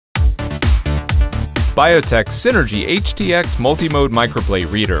Biotech's Synergy HTX multi-mode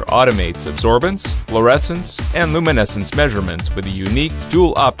microplate reader automates absorbance, fluorescence, and luminescence measurements with a unique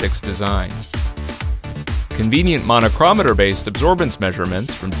dual optics design. Convenient monochromator-based absorbance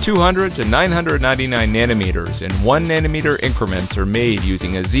measurements from 200 to 999 nanometers in 1 nanometer increments are made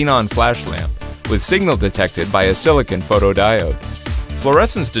using a xenon flash lamp, with signal detected by a silicon photodiode.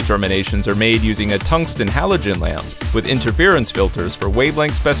 Fluorescence determinations are made using a tungsten halogen lamp with interference filters for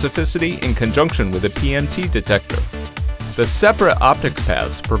wavelength specificity in conjunction with a PMT detector. The separate optics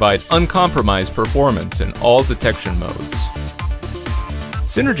paths provide uncompromised performance in all detection modes.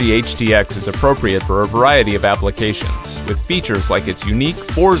 Synergy HTX is appropriate for a variety of applications, with features like its unique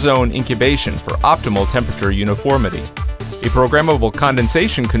 4-zone incubation for optimal temperature uniformity. A programmable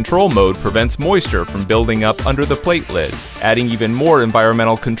condensation control mode prevents moisture from building up under the plate lid, adding even more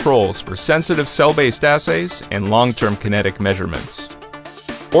environmental controls for sensitive cell-based assays and long-term kinetic measurements.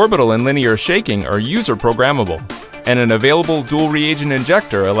 Orbital and linear shaking are user programmable, and an available dual reagent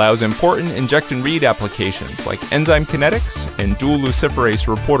injector allows important inject and read applications like enzyme kinetics and dual luciferase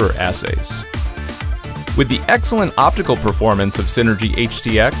reporter assays. With the excellent optical performance of Synergy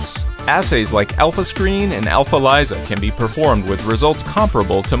HTX, assays like AlphaScreen and AlphaLISA can be performed with results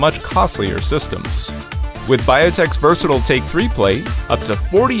comparable to much costlier systems. With Biotech's versatile Take-3 plate, up to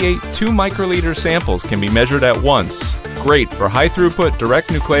 48 2-microliter samples can be measured at once, great for high-throughput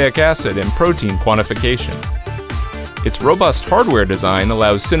direct nucleic acid and protein quantification. Its robust hardware design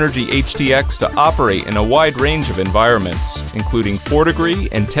allows Synergy HTX to operate in a wide range of environments, including 4°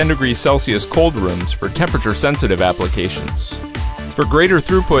 and 10° Celsius cold rooms for temperature-sensitive applications. For greater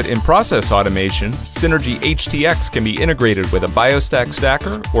throughput in process automation, Synergy HTX can be integrated with a BioStack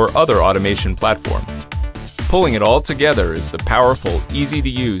stacker or other automation platform. Pulling it all together is the powerful,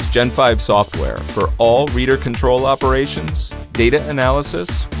 easy-to-use Gen 5 software for all reader control operations, data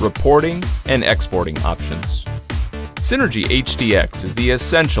analysis, reporting, and exporting options. Synergy HTX is the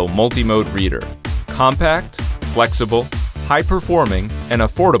essential multi-mode reader, compact, flexible, high-performing, and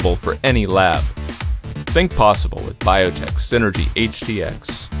affordable for any lab. Think possible with Biotech's Synergy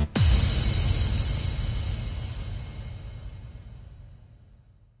HTX.